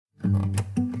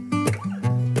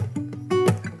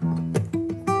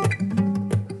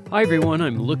Hi everyone,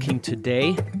 I'm looking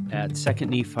today at 2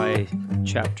 Nephi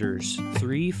chapters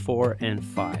 3, 4, and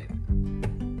 5.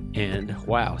 And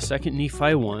wow, 2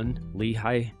 Nephi 1,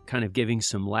 Lehi kind of giving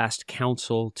some last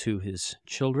counsel to his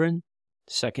children.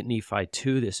 2 Nephi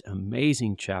 2, this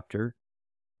amazing chapter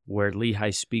where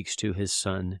Lehi speaks to his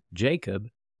son Jacob.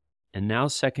 And now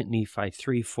 2 Nephi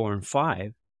 3, 4, and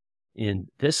 5 in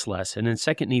this lesson. In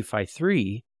 2 Nephi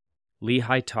 3,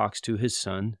 Lehi talks to his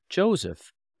son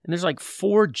Joseph. And there's like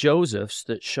 4 Josephs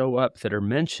that show up that are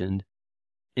mentioned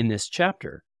in this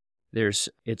chapter.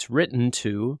 It's written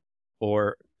to,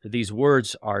 or these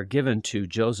words are given to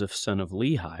Joseph, son of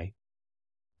Lehi,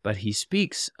 but he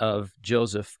speaks of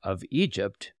Joseph of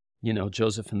Egypt,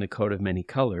 Joseph in the coat of many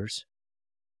colors,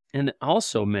 and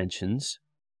also mentions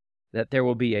that there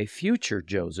will be a future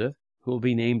Joseph who will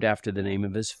be named after the name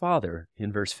of his father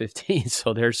in verse 15.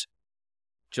 So there's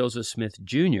Joseph Smith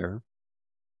Jr.,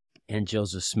 and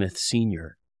Joseph Smith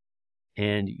Sr.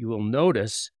 And you will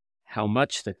notice how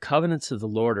much the covenants of the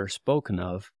Lord are spoken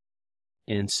of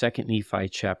in 2 Nephi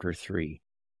chapter 3.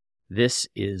 This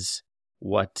is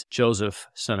what Joseph,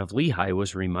 son of Lehi,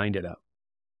 was reminded of,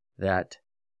 that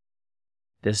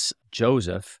this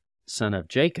Joseph, son of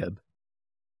Jacob,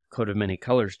 coat of many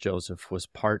colors Joseph, was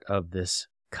part of this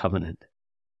covenant,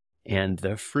 and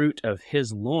the fruit of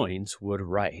his loins would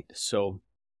write. So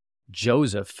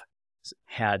Joseph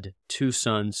had 2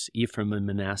 sons, Ephraim and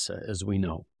Manasseh, as we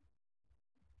know.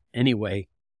 Anyway,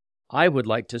 I would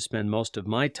like to spend most of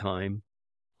my time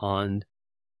on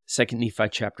 2 Nephi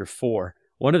chapter 4.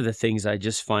 One of the things I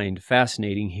just find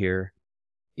fascinating here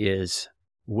is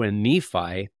when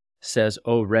Nephi says,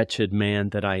 "O wretched man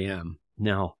that I am."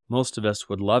 Now, most of us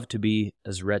would love to be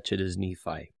as wretched as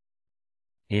Nephi.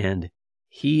 And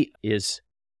he is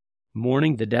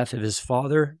mourning the death of his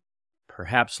father,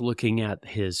 perhaps looking at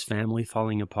his family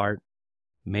falling apart,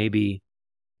 maybe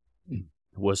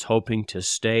was hoping to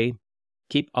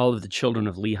keep all of the children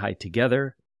of Lehi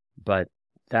together, but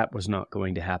that was not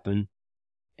going to happen.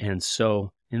 And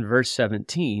so in verse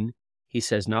 17, he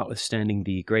says, "Notwithstanding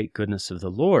the great goodness of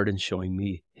the Lord, and showing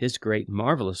me his great and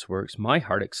marvelous works, my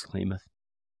heart exclaimeth,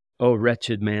 O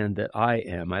wretched man that I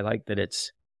am." I like that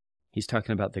he's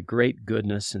talking about the great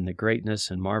goodness and the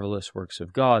greatness and marvelous works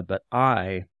of God, but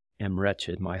I am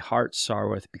wretched. My heart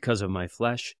sorroweth because of my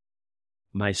flesh.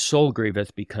 My soul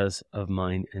grieveth because of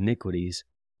mine iniquities.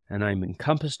 And I am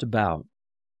encompassed about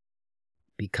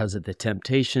because of the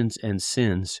temptations and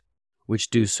sins which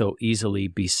do so easily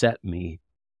beset me.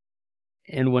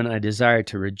 And when I desire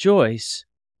to rejoice,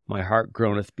 my heart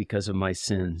groaneth because of my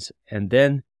sins. And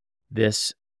then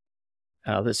this,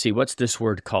 let's see, what's this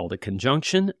word called? A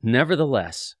conjunction?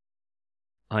 Nevertheless,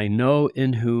 I know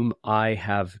in whom I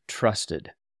have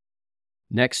trusted.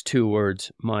 Next 2 words,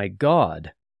 my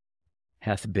God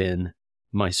hath been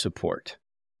my support.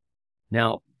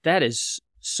 Now, that is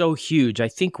so huge. I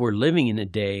think we're living in a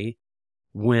day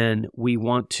when we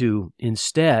want to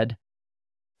instead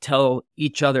tell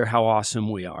each other how awesome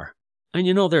we are. And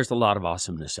there's a lot of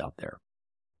awesomeness out there.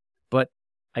 But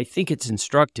I think it's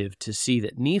instructive to see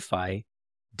that Nephi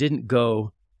didn't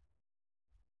go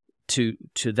to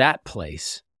that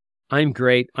place. I'm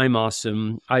great, I'm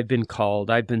awesome, I've been called,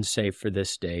 I've been saved for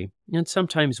this day. And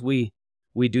sometimes we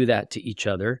do that to each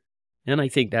other, and I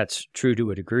think that's true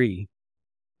to a degree.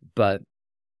 But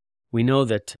we know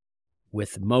that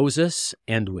with Moses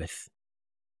and with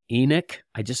Enoch,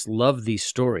 I just love these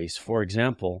stories. For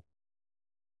example,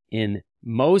 in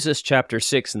Moses chapter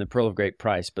 6 in the Pearl of Great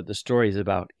Price, but the story is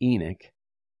about Enoch.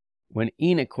 When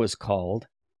Enoch was called,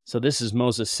 so this is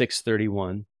Moses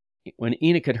 6:31, when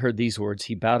Enoch had heard these words,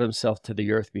 he bowed himself to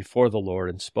the earth before the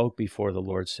Lord and spoke before the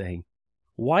Lord, saying,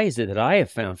 Why is it that I have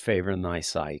found favor in thy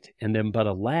sight, and am but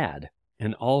a lad,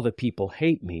 and all the people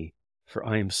hate me? For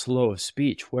I am slow of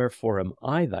speech, wherefore am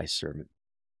I thy servant?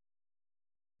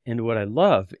 And what I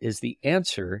love is the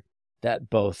answer that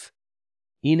both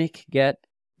Enoch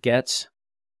gets,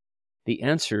 the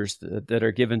answers that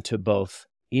are given to both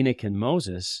Enoch and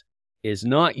Moses is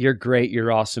not, you're great,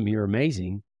 you're awesome, you're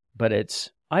amazing, but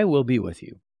it's, I will be with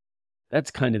you. That's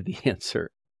kind of the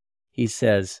answer. He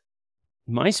says,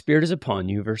 My spirit is upon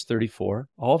you, verse 34.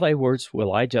 All thy words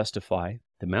will I justify.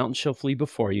 The mountains shall flee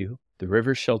before you. The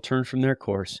rivers shall turn from their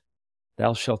course.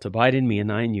 Thou shalt abide in me, and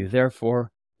I in you.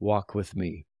 Therefore, walk with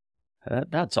me.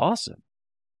 That's awesome.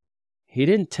 He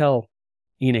didn't tell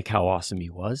Enoch how awesome he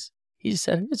was. He just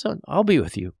said, I'll be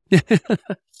with you.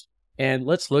 And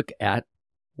let's look at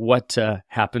what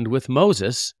happened with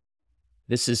Moses.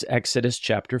 This is Exodus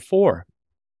chapter 4,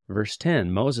 verse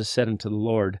 10. Moses said unto the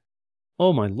Lord,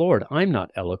 O my Lord, I'm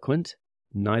not eloquent,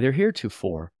 neither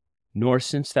heretofore, nor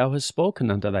since thou hast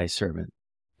spoken unto thy servant,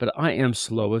 but I am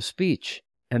slow of speech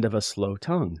and of a slow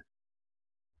tongue.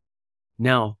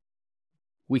 Now,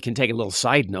 we can take a little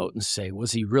side note and say,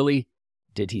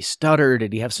 did he stutter?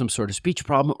 Did he have some sort of speech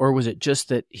problem? Or was it just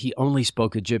that he only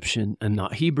spoke Egyptian and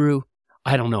not Hebrew?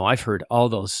 I don't know. I've heard all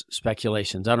those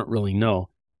speculations. I don't really know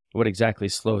what exactly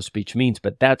slow of speech means,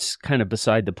 but that's kind of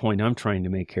beside the point I'm trying to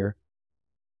make here.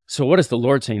 So what does the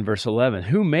Lord say in verse 11?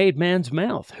 Who made man's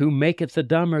mouth? Who maketh the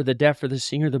dumb or the deaf or the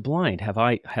seeing or the blind?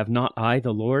 Have not I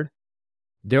the Lord?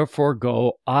 Therefore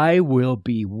go, I will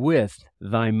be with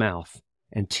thy mouth,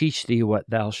 and teach thee what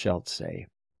thou shalt say.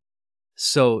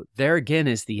 So there again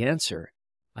is the answer.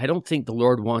 I don't think the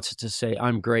Lord wants us to say,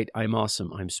 I'm great, I'm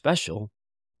awesome, I'm special,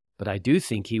 but I do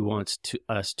think he wants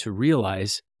us to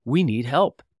realize we need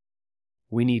help.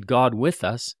 We need God with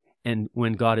us, and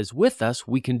when God is with us,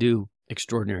 we can do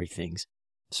extraordinary things.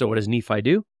 So what does Nephi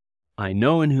do? I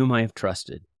know in whom I have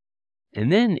trusted.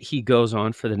 And then he goes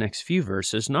on for the next few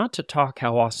verses, not to talk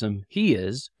how awesome he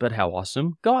is, but how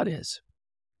awesome God is.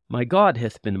 My God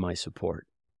hath been my support.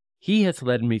 He hath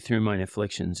led me through mine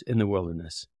afflictions in the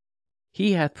wilderness.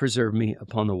 He hath preserved me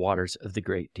upon the waters of the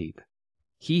great deep.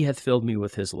 He hath filled me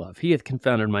with his love. He hath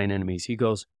confounded mine enemies. He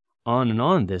goes on and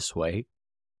on this way.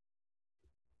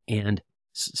 And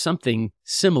something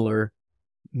similar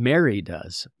Mary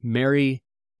does. Mary,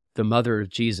 the mother of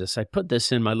Jesus. I put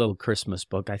this in my little Christmas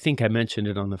book. I think I mentioned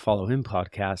it on the Follow Him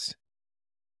podcast,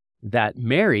 that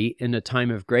Mary, in a time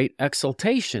of great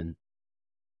exaltation,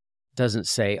 doesn't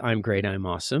say, I'm great, I'm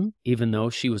awesome, even though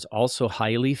she was also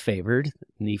highly favored.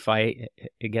 Nephi,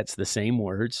 it gets the same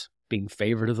words, being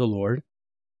favored of the Lord.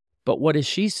 But what does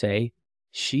she say?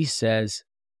 She says,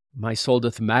 my soul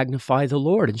doth magnify the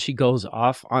Lord. And she goes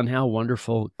off on how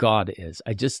wonderful God is.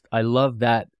 I love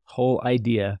that whole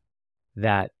idea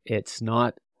that it's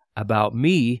not about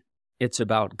me, it's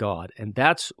about God. And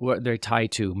that's what they're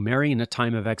tied to. Mary in a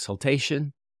time of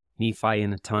exaltation, Nephi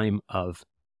in a time of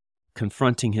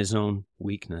confronting his own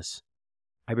weakness.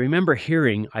 I remember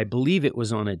hearing, I believe it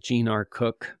was on a Gene R.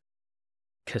 Cook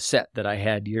cassette that I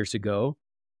had years ago,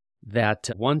 that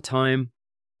one time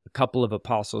a couple of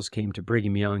apostles came to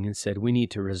Brigham Young and said, we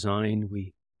need to resign.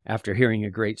 After hearing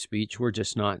a great speech, we're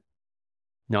just not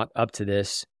up to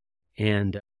this.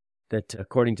 And that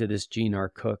according to this Gene R.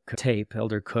 Cook tape,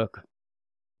 Elder Cook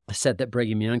said that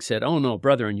Brigham Young said, oh no,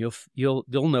 brethren, you'll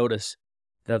notice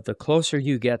that the closer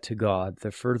you get to God,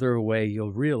 the further away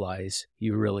you'll realize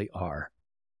you really are.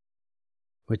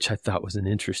 Which I thought was an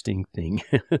interesting thing.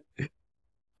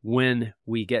 When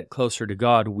we get closer to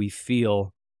God, we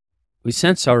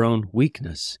sense our own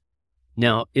weakness.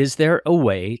 Now, is there a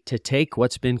way to take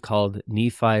what's been called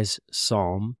Nephi's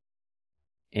Psalm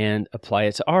and apply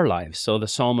it to our lives? So the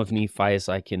Psalm of Nephi is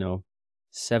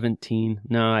 17.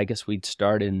 No, I guess we'd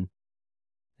start in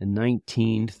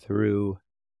 19 through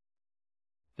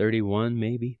 31,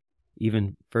 maybe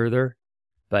even further.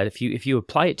 But if you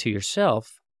apply it to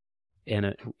yourself,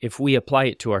 and if we apply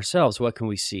it to ourselves, what can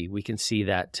we see? We can see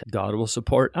that God will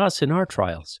support us in our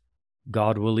trials.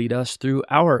 God will lead us through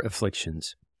our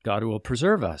afflictions. God will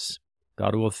preserve us.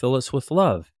 God will fill us with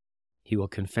love. He will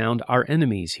confound our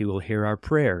enemies. He will hear our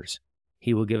prayers.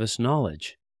 He will give us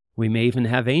knowledge. We may even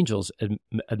have angels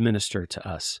administer to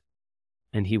us,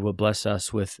 and he will bless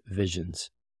us with visions.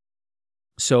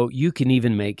 So you can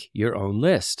even make your own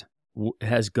list.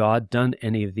 Has God done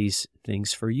any of these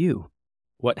things for you?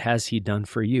 What has he done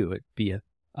for you? It'd be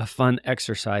a fun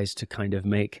exercise to kind of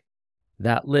make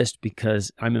that list,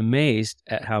 because I'm amazed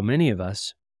at how many of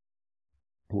us,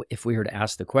 if we were to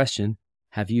ask the question,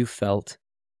 have you felt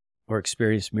or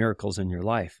experienced miracles in your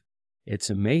life? It's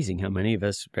amazing how many of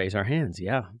us raise our hands.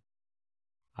 Yeah,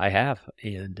 I have.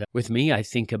 And with me, I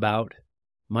think about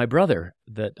my brother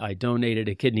that I donated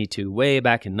a kidney to way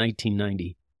back in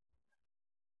 1990.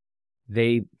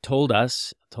 They told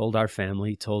our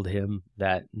family, told him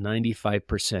that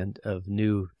 95% of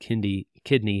new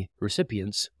kidney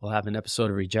recipients will have an episode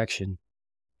of rejection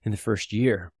in the first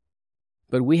year.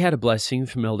 But we had a blessing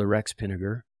from Elder Rex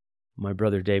Pinniger. My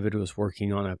brother David was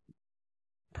working on a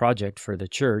project for the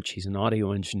church. He's an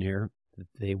audio engineer.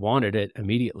 They wanted it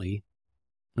immediately.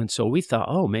 And so we thought,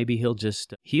 oh, maybe he'll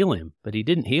just heal him. But he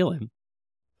didn't heal him.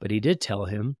 But he did tell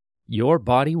him, your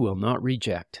body will not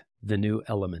reject the new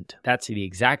element. That's the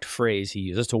exact phrase he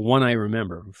used. That's the one I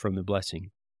remember from the blessing.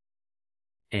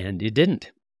 And it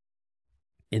didn't.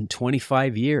 In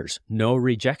 25 years, no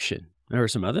rejection. There were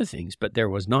some other things, but there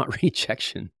was not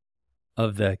rejection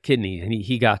of the kidney. And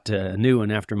he got a new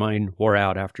one after mine wore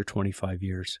out after 25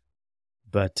 years.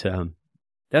 But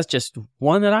That's just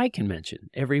one that I can mention.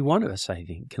 Every one of us, I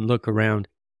think, can look around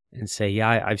and say,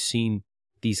 yeah, I've seen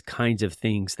these kinds of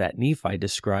things that Nephi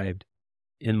described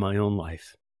in my own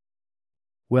life.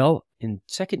 Well, in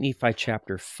 2 Nephi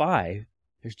chapter 5,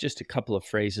 there's just a couple of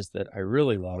phrases that I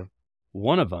really love.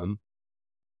 One of them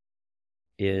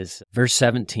is verse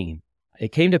 17.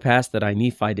 It came to pass that I,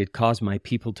 Nephi, did cause my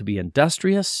people to be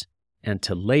industrious and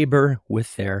to labor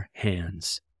with their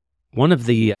hands. One of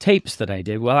the tapes that I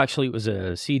did, well, actually it was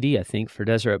a CD, I think, for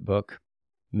Deseret Book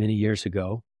many years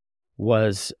ago,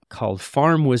 was called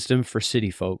Farm Wisdom for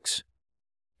City Folks.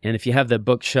 And if you have the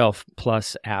Bookshelf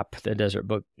Plus app, the Deseret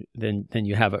Book, then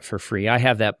you have it for free. I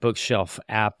have that Bookshelf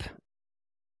app.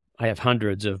 I have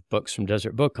hundreds of books from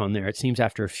Deseret Book on there. It seems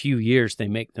after a few years they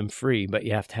make them free, but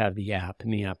you have to have the app.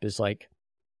 And the app is like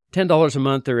 $10 a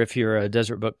month, or if you're a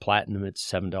Deseret Book Platinum, it's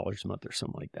 $7 a month or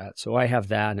something like that. So I have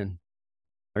that,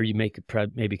 or you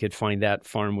maybe could find that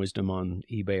Farm Wisdom on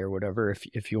eBay or whatever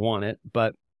if you want it.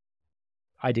 But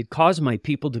I did cause my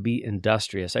people to be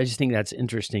industrious. I just think that's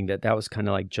interesting that was kind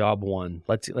of like job one.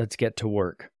 Let's get to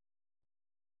work.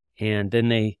 And then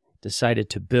they decided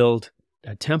to build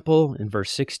a temple in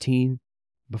verse 16.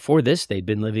 Before this, they'd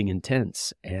been living in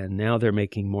tents, and now they're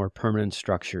making more permanent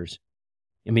structures.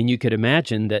 I mean, you could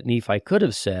imagine that Nephi could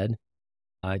have said,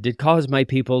 I did cause my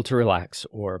people to relax,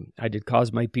 or I did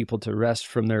cause my people to rest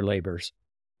from their labors.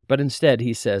 But instead,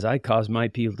 he says, I caused my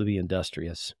people to be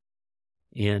industrious.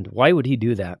 And why would he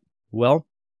do that? Well,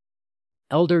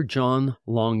 Elder John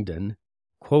Longden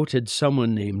quoted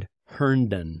someone named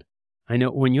Herndon. I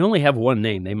know when you only have one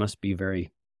name, they must be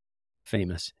very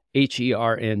famous.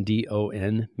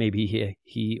 Herndon. Maybe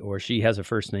he or she has a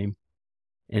first name.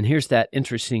 And here's that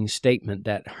interesting statement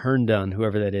that Herndon,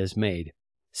 whoever that is, made.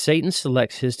 Satan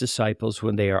selects his disciples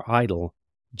when they are idle.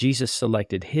 Jesus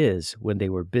selected his when they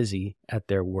were busy at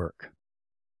their work.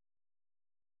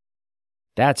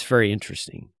 That's very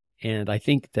interesting. And I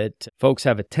think that folks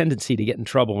have a tendency to get in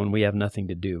trouble when we have nothing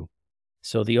to do.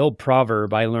 So the old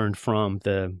proverb I learned from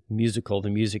the musical, The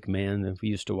Music Man, that we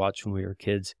used to watch when we were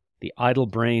kids, the idle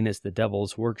brain is the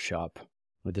devil's workshop,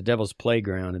 or the devil's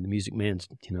playground, and the music man's,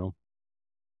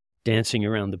 dancing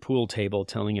around the pool table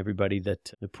telling everybody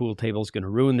that the pool table is going to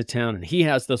ruin the town, and he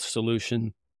has the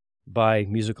solution: buy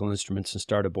musical instruments and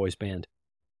start a boys' band.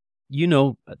 You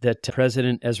know that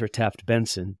President Ezra Taft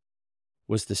Benson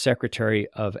was the Secretary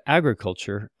of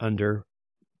Agriculture under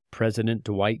President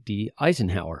Dwight D.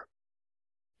 Eisenhower.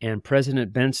 And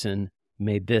President Benson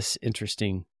made this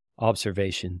interesting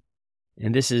observation.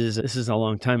 And this is a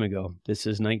long time ago. This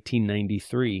is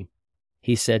 1993.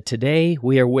 He said, today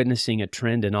we are witnessing a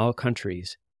trend in all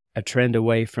countries, a trend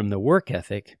away from the work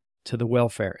ethic to the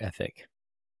welfare ethic.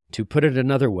 To put it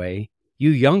another way, you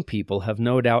young people have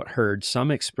no doubt heard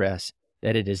some express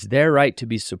that it is their right to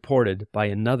be supported by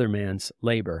another man's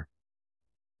labor.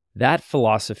 That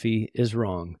philosophy is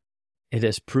wrong. It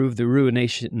has proved the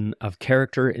ruination of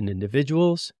character in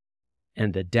individuals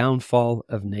and the downfall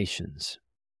of nations.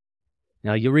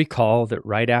 Now, you'll recall that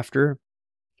right after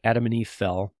Adam and Eve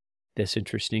fell, this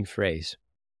interesting phrase,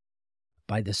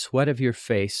 by the sweat of your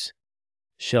face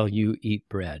shall you eat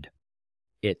bread.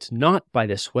 It's not by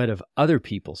the sweat of other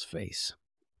people's face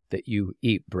that you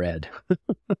eat bread.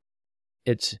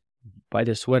 It's by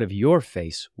the sweat of your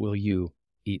face will you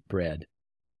eat bread.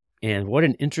 And what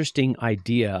an interesting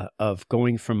idea of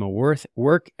going from a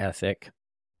work ethic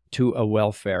to a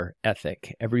welfare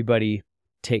ethic. Everybody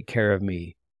take care of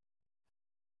me.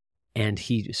 And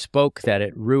he spoke that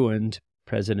it ruined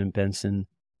President Benson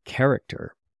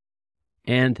character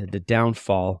and the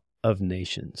downfall of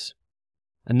nations.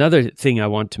 Another thing I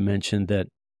want to mention that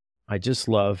I just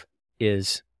love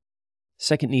is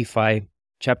 2 Nephi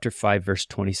chapter 5, verse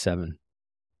 27.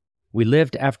 We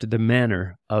lived after the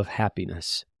manner of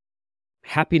happiness.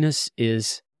 Happiness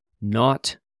is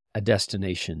not a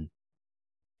destination.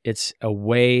 It's a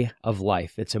way of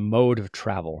life. It's a mode of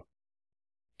travel.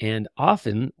 And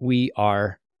often we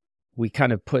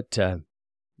kind of put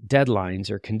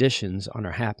deadlines or conditions on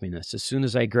our happiness. As soon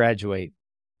as I graduate,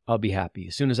 I'll be happy.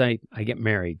 As soon as I get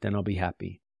married, then I'll be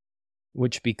happy.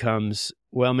 Which becomes,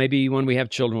 well, maybe when we have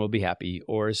children, we'll be happy.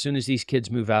 Or as soon as these kids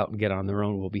move out and get on their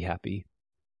own, we'll be happy.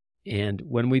 And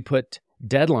when we put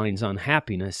deadlines on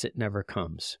happiness, it never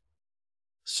comes.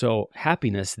 So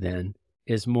happiness then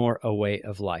is more a way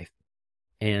of life.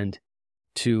 And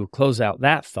to close out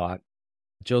that thought,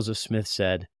 Joseph Smith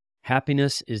said,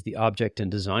 happiness is the object and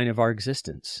design of our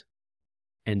existence,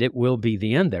 and it will be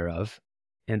the end thereof,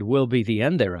 and will be the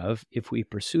end thereof if we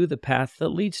pursue the path that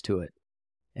leads to it.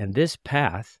 And this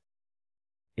path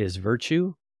is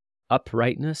virtue,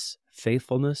 uprightness,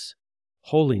 faithfulness,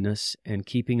 holiness, and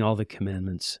keeping all the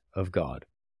commandments of God.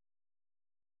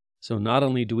 So not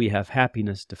only do we have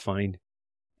happiness defined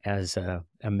as a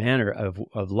manner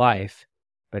of life,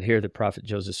 but here the prophet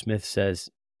Joseph Smith says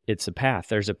it's a path.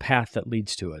 There's a path that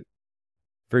leads to it.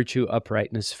 Virtue,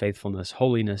 uprightness, faithfulness,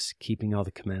 holiness, keeping all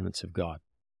the commandments of God.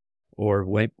 Or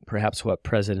perhaps what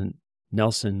President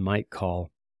Nelson might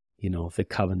call, the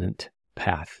covenant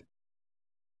path.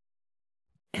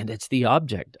 And it's the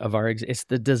object of it's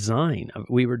the design.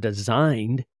 We were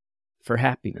designed for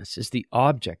happiness. It's the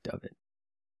object of it.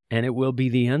 And it will be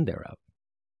the end thereof.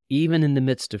 Even in the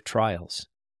midst of trials,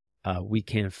 we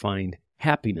can find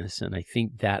happiness. And I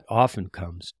think that often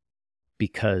comes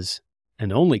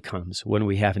and only comes when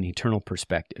we have an eternal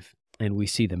perspective and we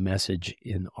see the message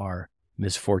in our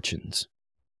misfortunes.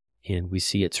 And we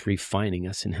see it's refining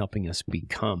us and helping us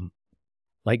become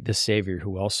like the Savior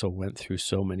who also went through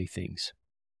so many things.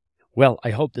 Well, I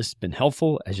hope this has been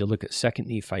helpful as you look at 2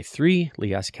 Nephi 3,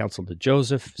 Lehi's counsel to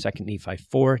Joseph, 2 Nephi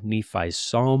 4, Nephi's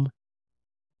psalm,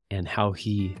 and how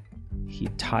he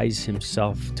ties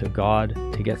himself to God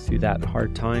to get through that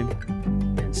hard time,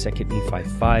 and 2 Nephi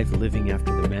 5, living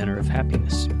after the manner of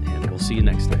happiness. And we'll see you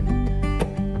next time.